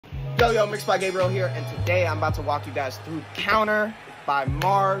Yo, Mixed by Gabriel here, and today I'm about to walk you guys through Counter by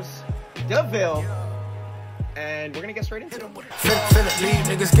MIXEDBYGABRIEL, and we're gonna get straight into it. Finna leave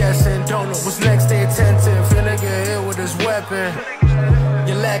niggas guessing, don't know what's next, stay attentive. Finna get hit with this weapon.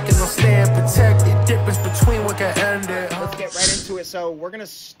 You're lacking on staying protected. Difference between what can end it. Let's get right into it. So we're gonna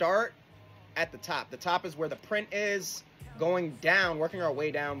start at the top. The top is where the print is. Going down, working our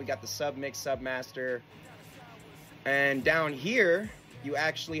way down, we got the sub mix, sub master, and down here you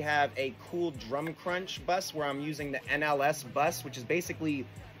actually have a cool drum crunch bus where I'm using the NLS bus, which is basically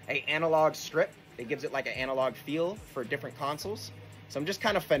an analog strip. It gives it like an analog feel for different consoles. So I'm just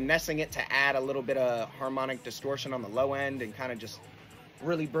kind of finessing it to add a little bit of harmonic distortion on the low end and kind of just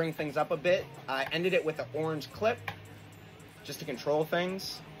really bring things up a bit. I ended it with an orange clip just to control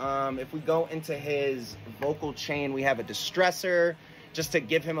things. If we go into his vocal chain, we have a distressor just to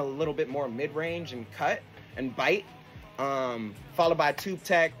give him a little bit more mid-range and cut and bite. Followed by tube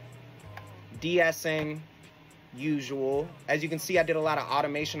tech, de-essing, usual. As you can see, I did a lot of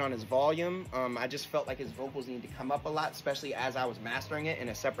automation on his volume. I just felt like his vocals needed to come up a lot, especially as I was mastering it in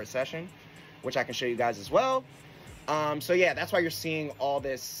a separate session, which I can show you guys as well. So yeah, that's why you're seeing all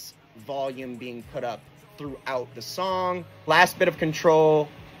this volume being put up throughout the song. Last bit of control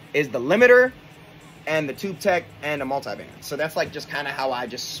is the limiter and the tube tech and a multiband. So that's like just kind of how I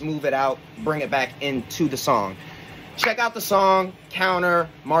just smooth it out, bring it back into the song. Check out the song, Counter,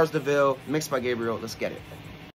 MIXEDBYGABRIEL, Mixed by Gabriel. Let's get it.